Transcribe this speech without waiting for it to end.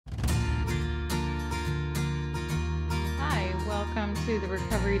to the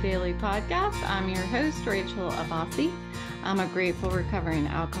Recovery Daily podcast. I'm your host, Rachel Abbasi. I'm a grateful recovering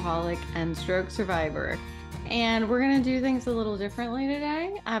alcoholic and stroke survivor. And we're going to do things a little differently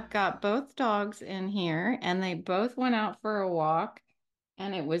today. I've got both dogs in here and they both went out for a walk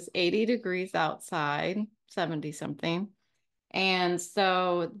and it was 80 degrees outside, 70 something. And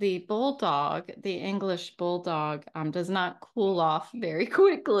so the bulldog, the English bulldog, does not cool off very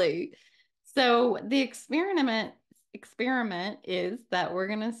quickly. So the experiment is that we're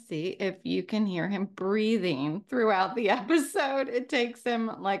going to see if you can hear him breathing throughout the episode. It takes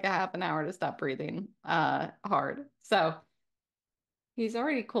him like a half an hour to stop breathing hard. So he's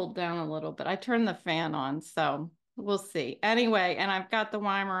already cooled down a little bit. I turned the fan on, so we'll see. Anyway, and I've got the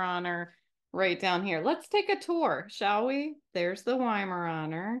Weimaraner right down here. Let's take a tour, shall we? There's the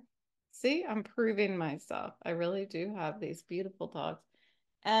Weimaraner. See, I'm proving myself. I really do have these beautiful dogs.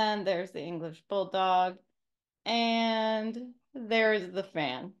 And there's the English Bulldog. And there's the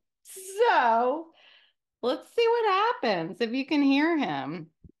fan. So let's see what happens if you can hear him.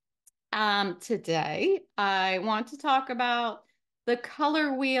 Today, I want to talk about the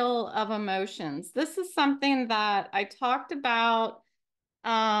color wheel of emotions. This is something that I talked about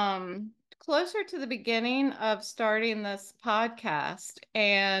closer to the beginning of starting this podcast,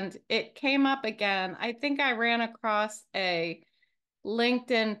 and it came up again. I think I ran across a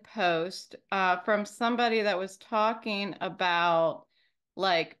LinkedIn post from somebody that was talking about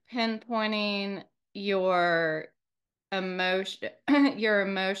like pinpointing your your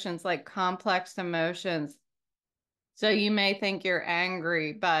emotions, like complex emotions. So you may think you're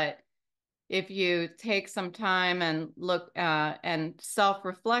angry, but if you take some time and look and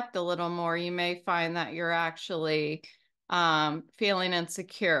self-reflect a little more, you may find that you're actually feeling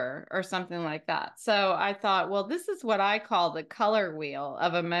insecure or something like that. So I thought, well, this is what I call the color wheel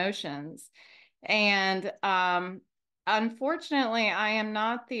of emotions. And unfortunately, I am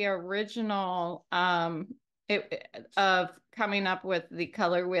not the original of coming up with the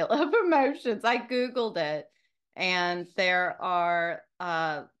color wheel of emotions. I Googled it, and there are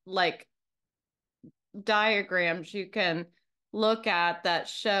like diagrams you can look at that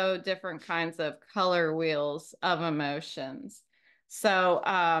show different kinds of color wheels of emotions. So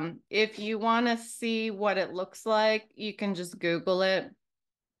if you want to see what it looks like, you can just Google it.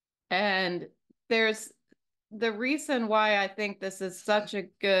 And there's the reason why I think this is such a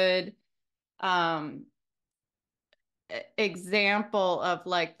good example of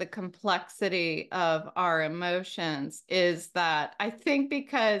like the complexity of our emotions is that I think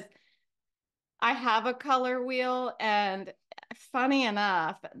because I have a color wheel, and funny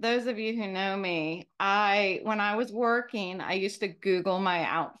enough, those of you who know me, when I was working, I used to Google my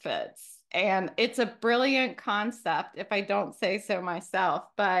outfits. And it's a brilliant concept if I don't say so myself,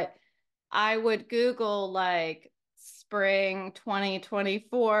 but I would Google like spring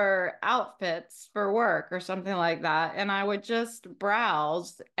 2024 outfits for work or something like that. And I would just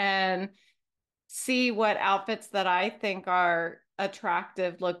browse and see what outfits that I think are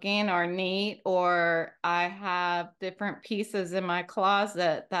attractive looking or neat, or I have different pieces in my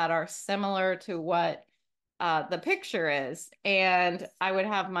closet that are similar to what the picture is. And I would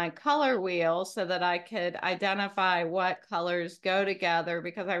have my color wheel so that I could identify what colors go together,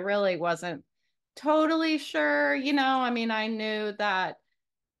 because I really wasn't totally sure. I mean, I knew that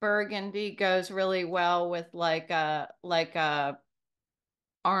burgundy goes really well with like a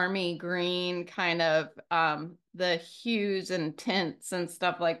army green kind of the hues and tints and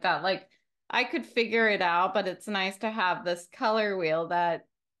stuff like that. Like I could figure it out, but it's nice to have this color wheel that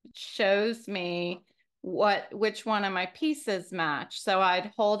shows me which one of my pieces match. So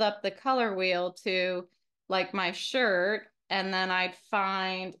I'd hold up the color wheel to like my shirt, and then I'd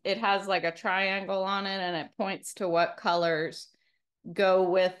find it has like a triangle on it and it points to what colors go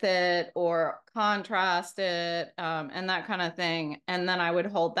with it or contrast it, and that kind of thing. And then I would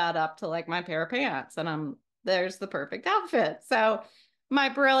hold that up to like my pair of pants, and there's the perfect outfit. So my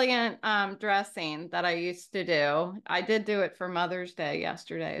brilliant dressing that I used to do, I did do it for Mother's Day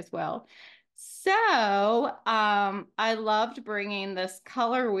yesterday as well. So I loved bringing this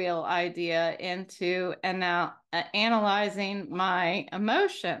color wheel idea into and now analyzing my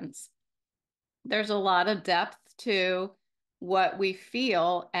emotions. There's a lot of depth to what we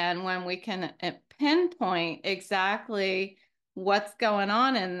feel, and when we can pinpoint exactly what's going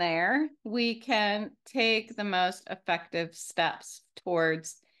on in there, we can take the most effective steps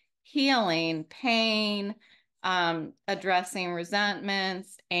towards healing pain, addressing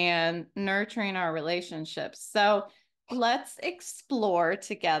resentments, and nurturing our relationships. So let's explore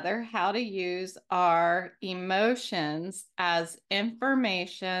together how to use our emotions as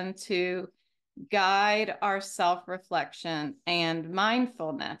information to guide our self-reflection and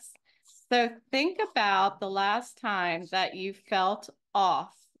mindfulness. So think about the last time that you felt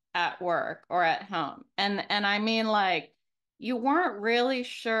off at work or at home. And I mean, like, you weren't really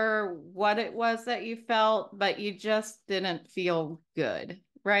sure what it was that you felt, but you just didn't feel good,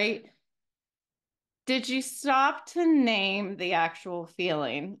 right? Did you stop to name the actual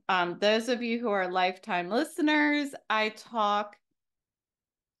feeling? Those of you who are lifetime listeners, I talk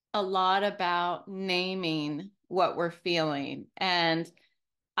a lot about naming what we're feeling. And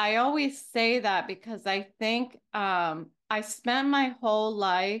I always say that because I think I spent my whole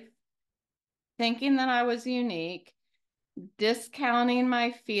life thinking that I was unique, discounting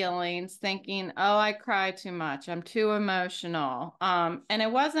my feelings, thinking, oh, I cry too much, I'm too emotional. And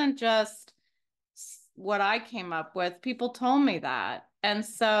it wasn't just what I came up with, people told me that. And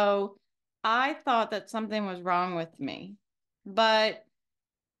so I thought that something was wrong with me. But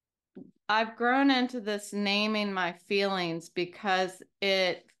I've grown into this naming my feelings because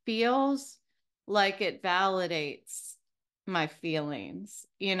it feels like it validates my feelings.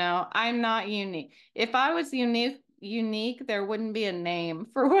 You know, I'm not unique. If I was unique, there wouldn't be a name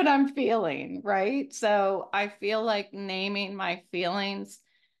for what I'm feeling, right? So I feel like naming my feelings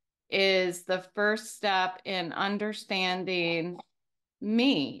is the first step in understanding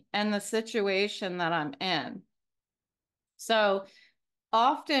me and the situation that I'm in. So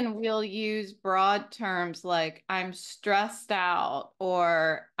often we'll use broad terms like I'm stressed out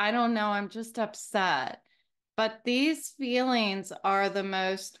or I don't know, I'm just upset. But these feelings are the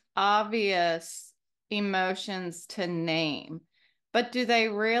most obvious emotions to name. But do they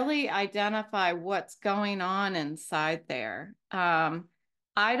really identify what's going on inside there?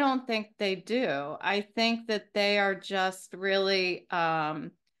 I don't think they do. I think that they are just really a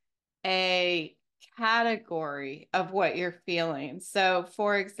category of what you're feeling. So,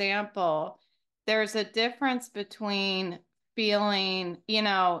 for example, there's a difference between feeling, you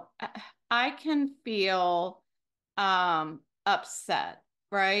know, I can feel upset,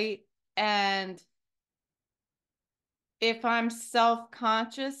 right? And if I'm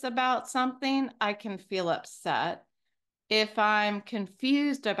self-conscious about something, I can feel upset. If I'm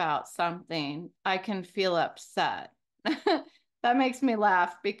confused about something, I can feel upset. That makes me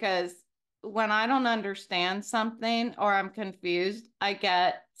laugh because when I don't understand something or I'm confused,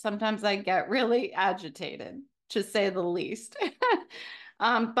 sometimes I get really agitated, to say the least.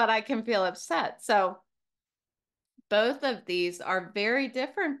 But I can feel upset. So both of these are very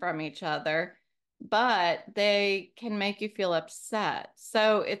different from each other, but they can make you feel upset.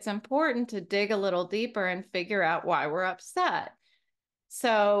 So it's important to dig a little deeper and figure out why we're upset.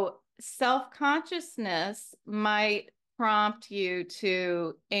 So self-consciousness might prompt you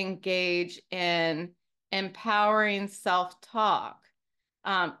to engage in empowering self-talk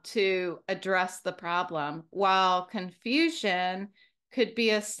to address the problem, while confusion could be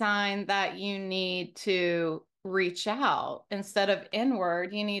a sign that you need to reach out. Instead of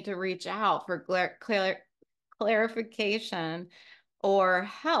inward, you need to reach out for clarification or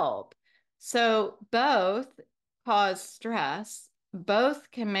help. So both cause stress,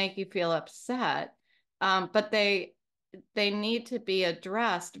 both can make you feel upset, but they need to be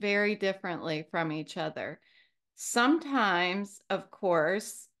addressed very differently from each other. Sometimes, of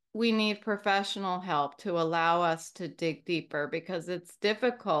course, we need professional help to allow us to dig deeper because it's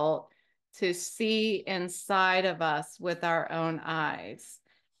difficult to see inside of us with our own eyes.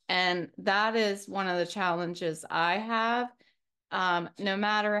 And that is one of the challenges I have. No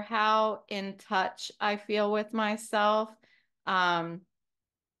matter how in touch I feel with myself, um,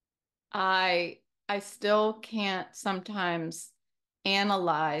 I I still can't sometimes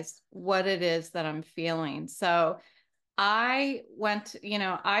analyze what it is that I'm feeling. So I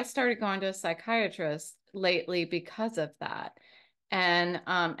started going to a psychiatrist lately because of that. And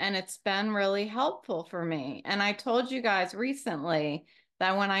it's been really helpful for me. And I told you guys recently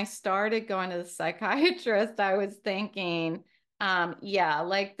that when I started going to the psychiatrist, I was thinking, yeah,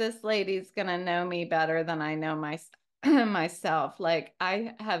 like this lady's gonna know me better than I know myself. Like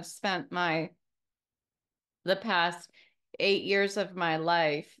I have spent the past 8 years of my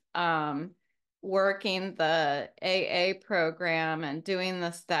life working the AA program and doing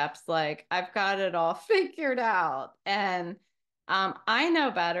the steps. Like I've got it all figured out. And I know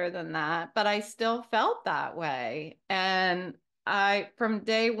better than that, but I still felt that way. And from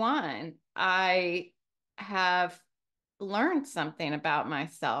day one, I have learned something about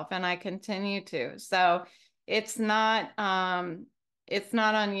myself and I continue to. So it's not it's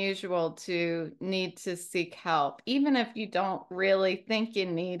not unusual to need to seek help. Even if you don't really think you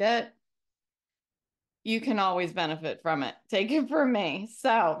need it, you can always benefit from it. Take it from me.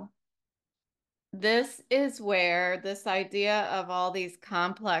 So This is where this idea of all these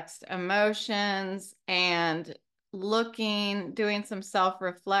complex emotions and doing some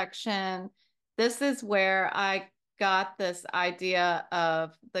self-reflection, this is where I got this idea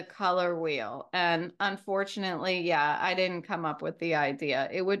of the color wheel. And unfortunately, yeah, I didn't come up with the idea.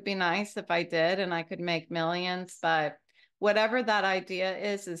 It would be nice if I did and I could make millions, but whatever that idea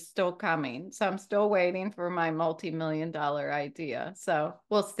is still coming. So I'm still waiting for my multi-million-dollar idea. So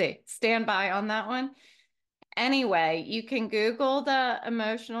we'll see. Stand by on that one. Anyway, you can Google the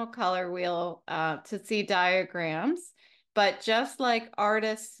emotional color wheel to see diagrams. But just like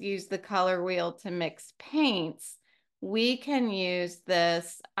artists use the color wheel to mix paints, we can use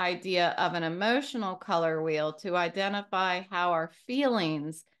this idea of an emotional color wheel to identify how our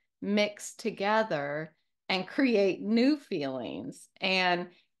feelings mix together and create new feelings. And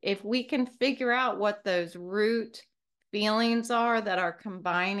if we can figure out what those root feelings are that are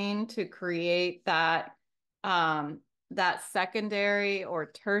combining to create um, that secondary or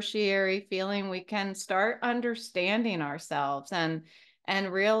tertiary feeling, we can start understanding ourselves and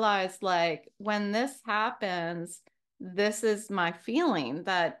realize, like, when this happens, this is my feeling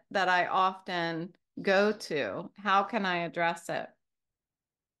that I often go to. How can I address it?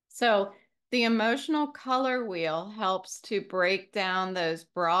 So the emotional color wheel helps to break down those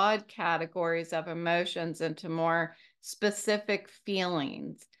broad categories of emotions into more specific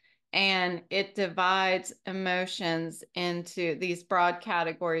feelings. And it divides emotions into these broad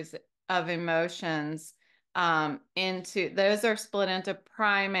categories of emotions into, those are split into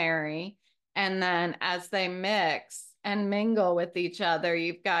primary. And then as they mix and mingle with each other,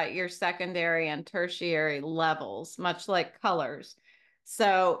 you've got your secondary and tertiary levels, much like colors.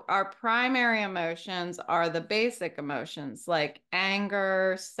 So our primary emotions are the basic emotions like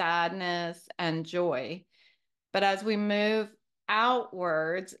anger, sadness, and joy. But as we move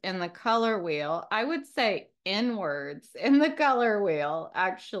outwards in the color wheel, I would say inwards in the color wheel,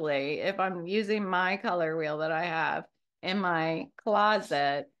 actually, if I'm using my color wheel that I have in my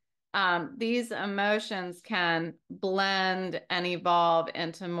closet, these emotions can blend and evolve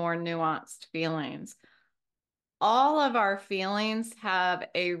into more nuanced feelings. All of our feelings have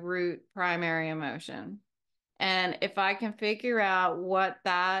a root primary emotion. And if I can figure out what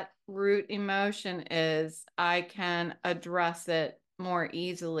that root emotion is, I can address it more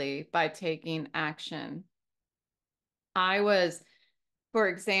easily by taking action. I was, for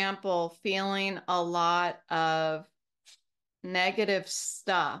example, feeling a lot of negative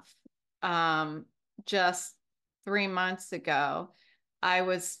stuff just 3 months ago. I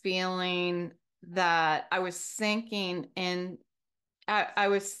was feeling that I was sinking into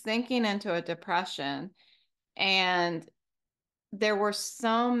a depression, and there were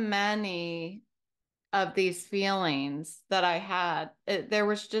so many of these feelings that I had. There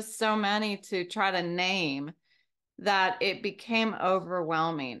was just so many to try to name that it became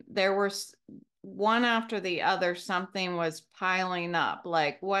overwhelming. There was one after the other, something was piling up.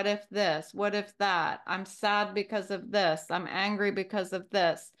 Like, what if this? What if that? I'm sad because of this. I'm angry because of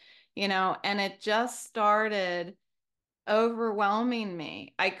this, and it just started overwhelming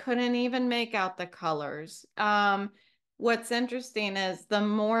me. I couldn't even make out the colors. What's interesting is the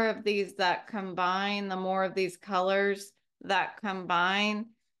more of these that combine, the more of these colors that combine,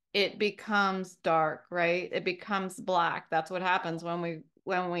 it becomes dark, right? It becomes black. That's what happens when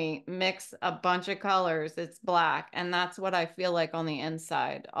we mix a bunch of colors, it's black. And that's what I feel like on the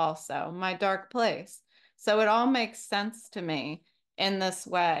inside also, my dark place. So it all makes sense to me in this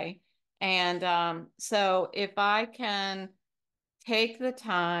way. And so if I can take the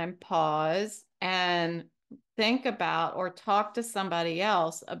time, pause, and think about or talk to somebody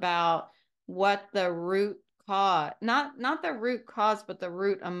else about what the root cause, not the root cause, but the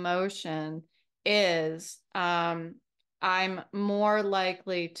root emotion is, I'm more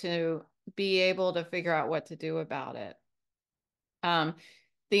likely to be able to figure out what to do about it. Um,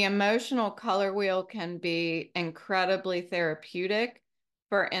 the emotional color wheel can be incredibly therapeutic.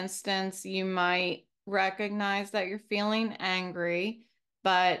 For instance, you might recognize that you're feeling angry,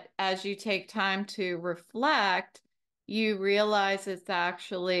 but as you take time to reflect, you realize it's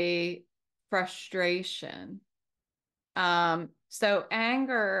actually frustration. So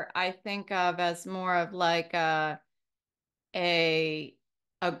anger, I think of as more of like a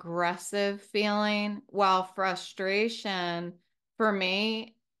aggressive feeling, while frustration for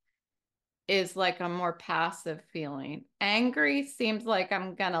me is like a more passive feeling. Angry seems like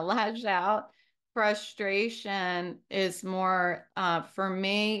I'm gonna lash out. Frustration is more, for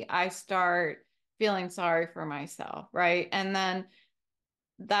me, I start feeling sorry for myself, right? And then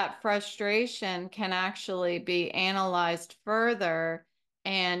that frustration can actually be analyzed further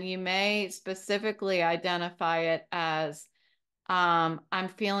And you may specifically identify it as I'm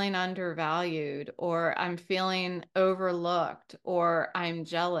feeling undervalued, or I'm feeling overlooked, or I'm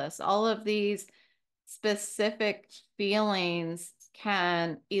jealous. All of these specific feelings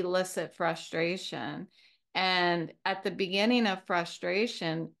can elicit frustration. And at the beginning of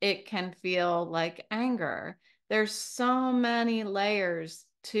frustration, it can feel like anger. There's so many layers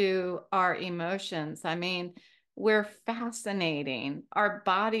to our emotions. I mean, we're fascinating. Our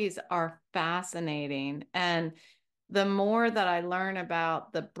bodies are fascinating. And the more that I learn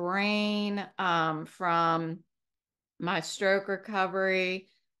about the brain, from my stroke recovery,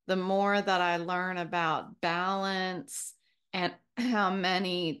 the more that I learn about balance and how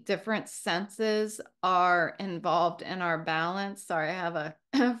many different senses are involved in our balance. Sorry, I have a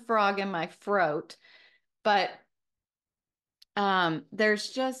frog in my throat. But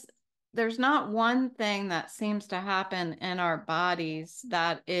there's not one thing that seems to happen in our bodies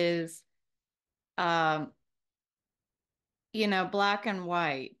that is um, black and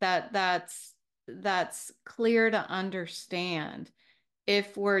white, that's clear to understand.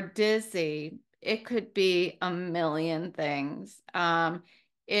 If we're dizzy, it could be a million things.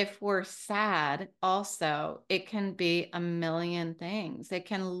 If we're sad, also, it can be a million things. It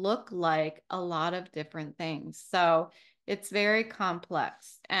can look like a lot of different things. So it's very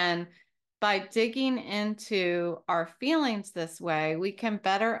complex. And by digging into our feelings this way, we can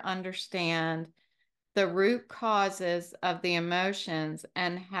better understand the root causes of the emotions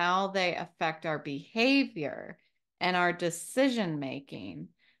and how they affect our behavior and our decision making.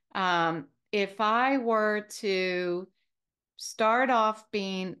 If I were to start off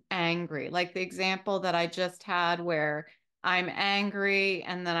being angry, like the example that I just had where I'm angry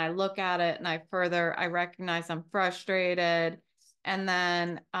and then I look at it and I recognize I'm frustrated. And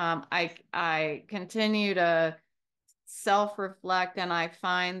then I continue to self-reflect and I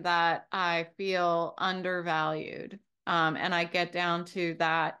find that I feel undervalued. And I get down to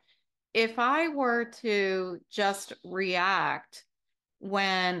that. If I were to just react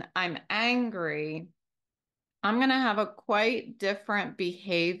when I'm angry, I'm going to have a quite different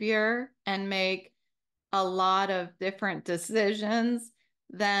behavior and make a lot of different decisions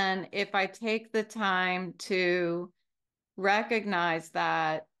than if I take the time to recognize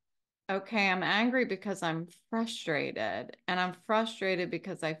that, okay, I'm angry because I'm frustrated, and I'm frustrated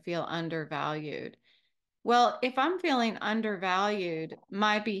because I feel undervalued. Well, if I'm feeling undervalued,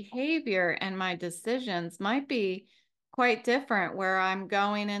 my behavior and my decisions might be quite different, where I'm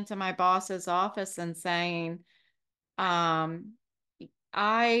going into my boss's office and saying, um,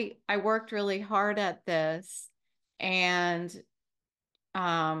 I worked really hard at this, and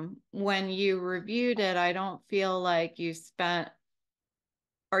when you reviewed it, I don't feel like you spent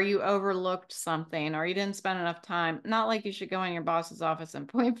or you overlooked something or you didn't spend enough time. Not like you should go in your boss's office and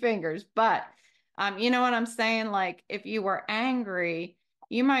point fingers, but you know what I'm saying? Like if you were angry,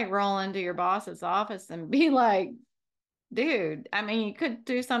 you might roll into your boss's office and be like, dude, I mean, you could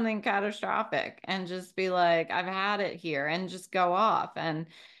do something catastrophic and just be like, I've had it here, and just go off. And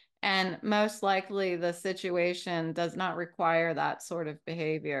most likely the situation does not require that sort of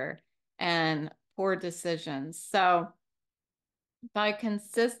behavior and poor decisions. So by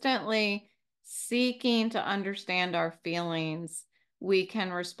consistently seeking to understand our feelings, we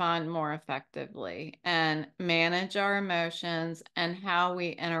can respond more effectively and manage our emotions and how we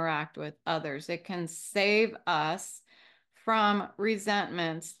interact with others. It can save us from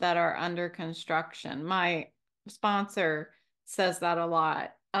resentments that are under construction. My sponsor says that a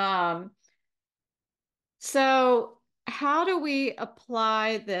lot. So how do we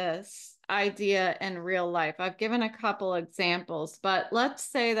apply this idea in real life? I've given a couple examples, but let's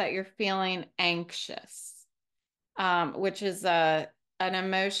say that you're feeling anxious, which is an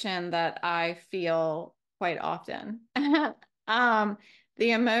emotion that I feel quite often. Um,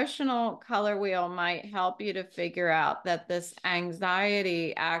 the emotional color wheel might help you to figure out that this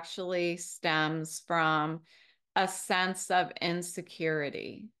anxiety actually stems from a sense of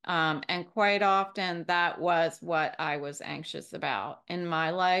insecurity. And quite often that was what I was anxious about in my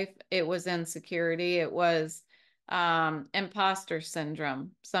life. It was insecurity. It was imposter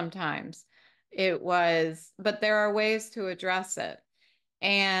syndrome sometimes. It was, but there are ways to address it.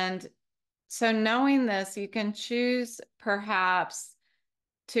 And so knowing this, you can choose perhaps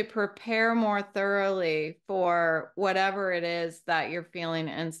to prepare more thoroughly for whatever it is that you're feeling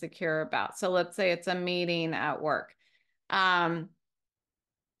insecure about. So let's say it's a meeting at work. Um,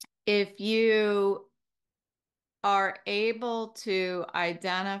 if you are able to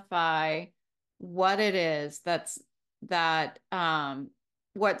identify what it is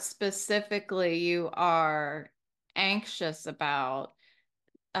what specifically you are anxious about,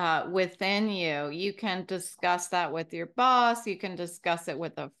 within you. You can discuss that with your boss, you can discuss it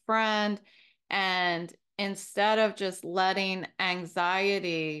with a friend, and instead of just letting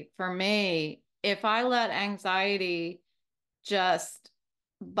anxiety, for me, if I let anxiety just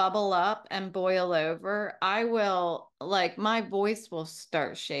bubble up and boil over, I will, like, my voice will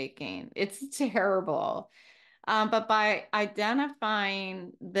start shaking. It's terrible. But by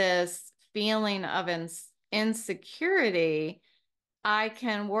identifying this feeling of insecurity, I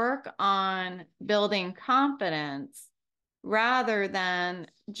can work on building confidence rather than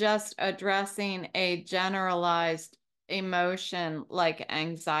just addressing a generalized emotion like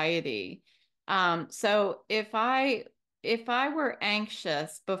anxiety. So if I were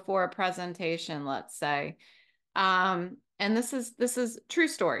anxious before a presentation, let's say, and this is true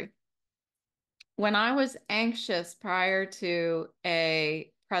story. When I was anxious prior to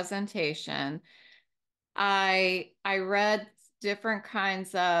a presentation, I read different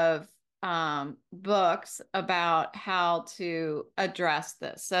kinds of books about how to address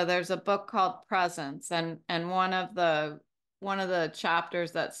this. So there's a book called Presence, and one of the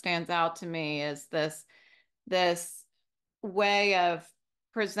chapters that stands out to me is this way of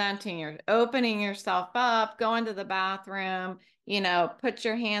opening yourself up, going to the bathroom, put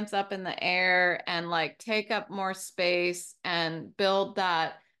your hands up in the air and like take up more space and build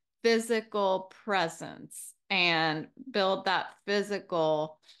that physical presence and build that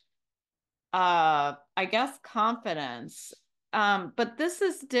physical, I guess, confidence. But this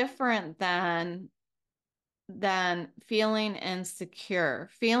is different than feeling insecure,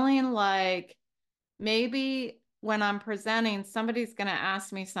 feeling like maybe when I'm presenting, somebody's going to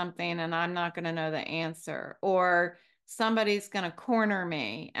ask me something and I'm not going to know the answer, or somebody's going to corner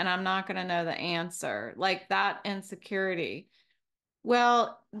me and I'm not going to know the answer, like that insecurity.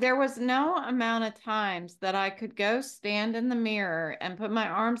 Well, there was no amount of times that I could go stand in the mirror and put my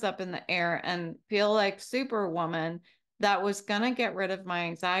arms up in the air and feel like Superwoman that was going to get rid of my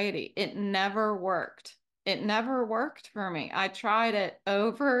anxiety. It never worked. It never worked for me. I tried it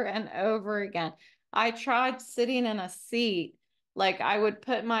over and over again. I tried sitting in a seat, like I would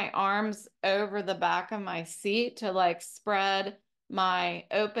put my arms over the back of my seat to like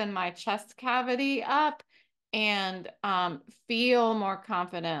open my chest cavity up and feel more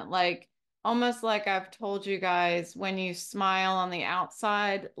confident, like almost like I've told you guys, when you smile on the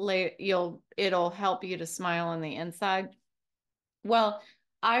outside, it'll help you to smile on the inside. Well,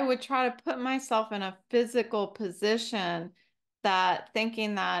 I would try to put myself in a physical position, that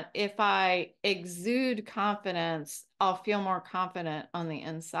thinking that if I exude confidence, I'll feel more confident on the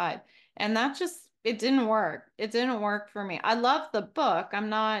inside. And that just, it didn't work. It didn't work for me. I love the book. I'm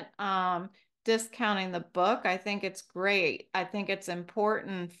not discounting the book. I think it's great. I think it's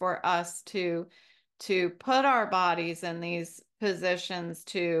important for us to put our bodies in these positions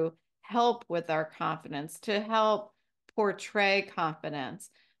to help with our confidence, to help portray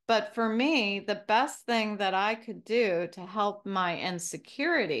confidence. But for me, the best thing that I could do to help my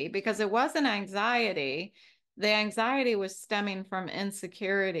insecurity, because it wasn't anxiety, the anxiety was stemming from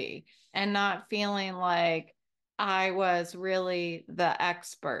insecurity and not feeling like I was really the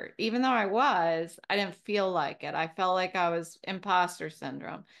expert. Even though I didn't feel like it. I felt like I was imposter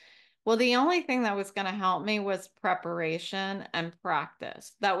syndrome. Well, the only thing that was going to help me was preparation and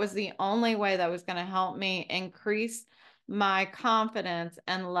practice. That was the only way that was going to help me increase my confidence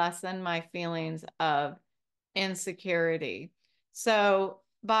and lessen my feelings of insecurity. So,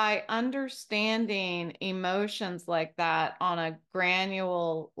 by understanding emotions like that on a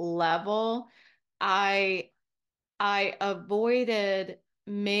granular level, I I avoided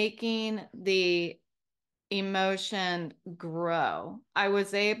making the emotion grow. I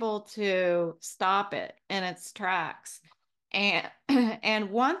was able to stop it in its tracks. And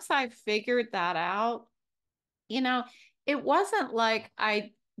and once I figured that out, you know, it wasn't like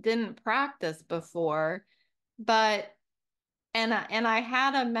I didn't practice before, but and I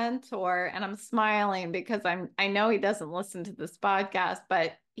had a mentor, and I'm smiling because I know he doesn't listen to this podcast,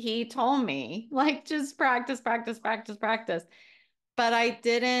 but he told me like just practice, practice, practice, practice. But I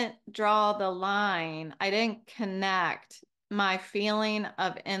didn't draw the line. I didn't connect my feeling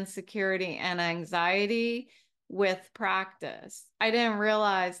of insecurity and anxiety with practice. I didn't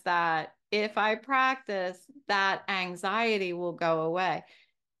realize that if I practice, that anxiety will go away.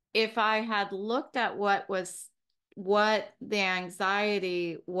 If I had looked at what the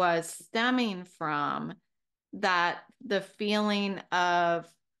anxiety was stemming from, that the feeling of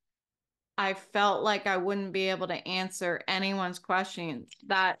I felt like I wouldn't be able to answer anyone's questions,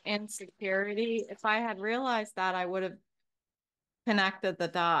 that insecurity, if I had realized that, I would have connected the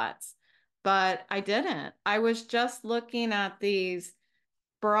dots, but I didn't. I was just looking at these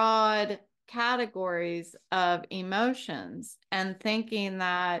broad categories of emotions and thinking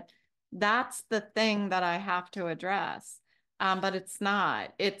that that's the thing that I have to address. But it's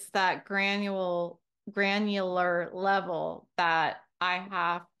not. It's that granular level that I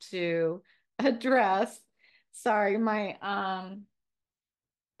have to address. Sorry, my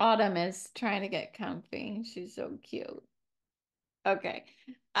Autumn is trying to get comfy. She's so cute. Okay.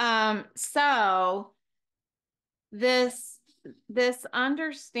 So this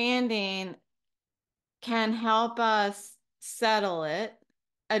understanding can help us settle it,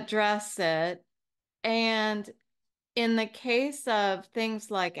 address it, and in the case of things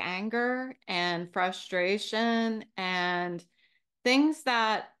like anger and frustration and things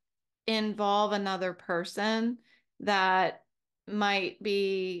that involve another person that might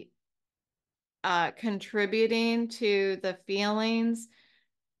be contributing to the feelings,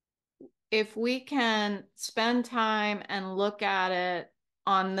 if we can spend time and look at it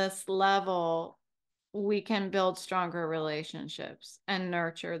on this level, we can build stronger relationships and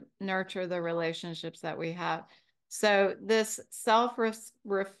nurture the relationships that we have. So this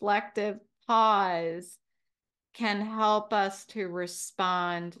self-reflective pause can help us to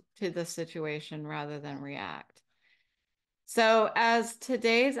respond to the situation rather than react. So as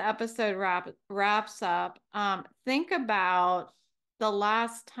today's episode wraps up, think about the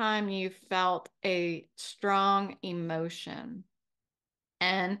last time you felt a strong emotion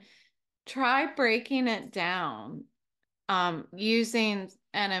and try breaking it down using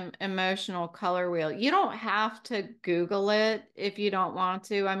an emotional color wheel. You don't have to Google it if you don't want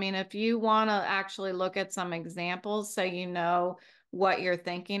to. I mean, if you want to actually look at some examples so you know what you're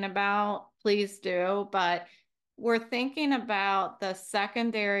thinking about, please do. But we're thinking about the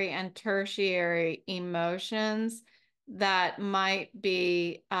secondary and tertiary emotions that might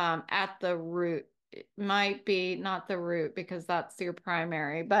be at the root. It might be not the root because that's your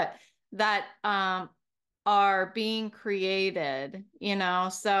primary, but that are being created,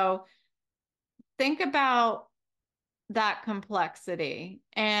 So think about that complexity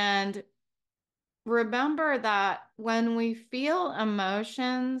and remember that when we feel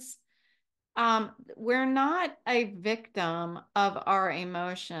emotions, we're not a victim of our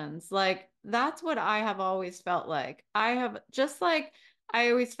emotions. Like that's what I have always felt like. I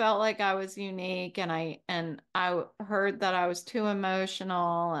always felt like I was unique and I heard that I was too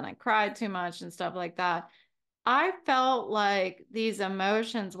emotional and I cried too much and stuff like that. I felt like these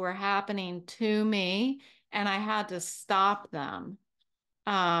emotions were happening to me and I had to stop them.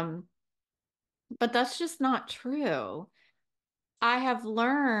 Um, but that's just not true. I have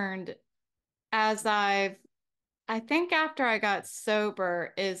learned as I think after I got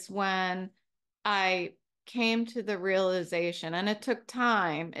sober is when I came to the realization, and it took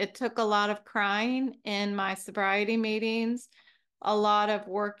time. It took a lot of crying in my sobriety meetings, a lot of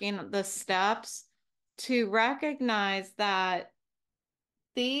working the steps to recognize that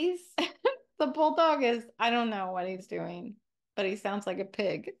these, the bulldog is, I don't know what he's doing, but he sounds like a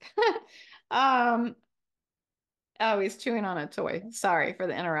pig. um, oh, he's chewing on a toy. Sorry for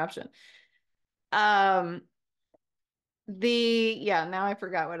the interruption. Um, yeah, now I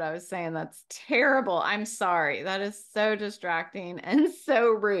forgot what I was saying. That's terrible. I'm sorry. That is so distracting and so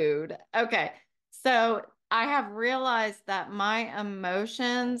rude. Okay. So I have realized that my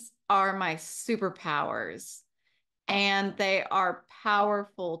emotions are my superpowers and they are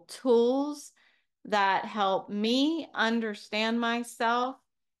powerful tools that help me understand myself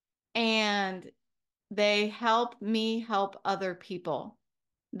and they help me help other people.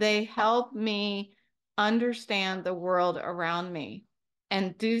 They help me understand the world around me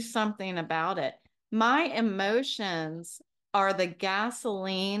and do something about it. My emotions are the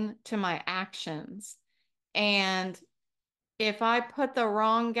gasoline to my actions. And if I put the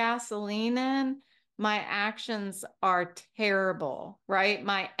wrong gasoline in, my actions are terrible, right?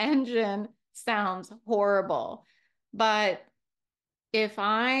 My engine sounds horrible. But if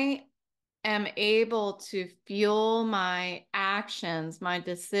I am able to fuel my actions, my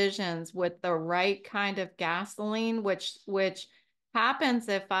decisions with the right kind of gasoline, which happens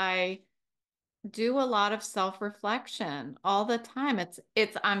if I do a lot of self-reflection all the time.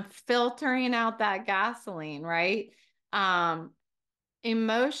 It's I'm filtering out that gasoline, right? Um,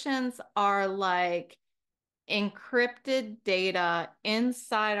 Emotions are like encrypted data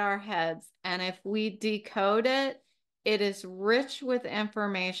inside our heads. And if we decode it, it is rich with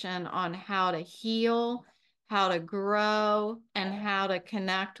information on how to heal, how to grow, and how to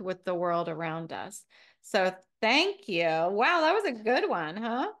connect with the world around us. So thank you. Wow, that was a good one,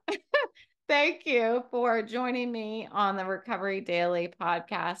 huh? Thank you for joining me on the Recovery Daily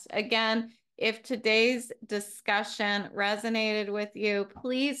podcast. Again, if today's discussion resonated with you,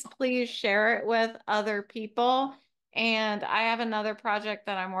 please, please share it with other people. And I have another project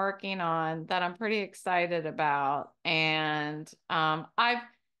that I'm working on that I'm pretty excited about. And I've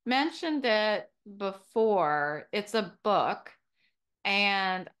mentioned it before. It's a book,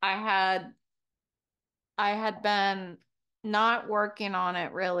 and I had been not working on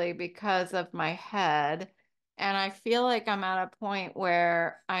it really because of my head. And I feel like I'm at a point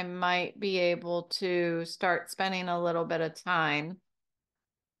where I might be able to start spending a little bit of time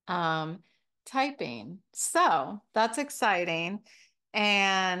um, typing. So that's exciting.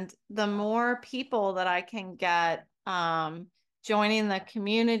 And the more people that I can get joining the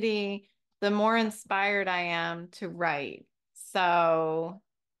community, the more inspired I am to write. So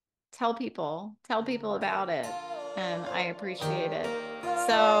tell people about it, and I appreciate it.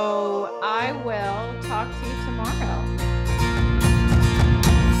 So I will talk to you tomorrow.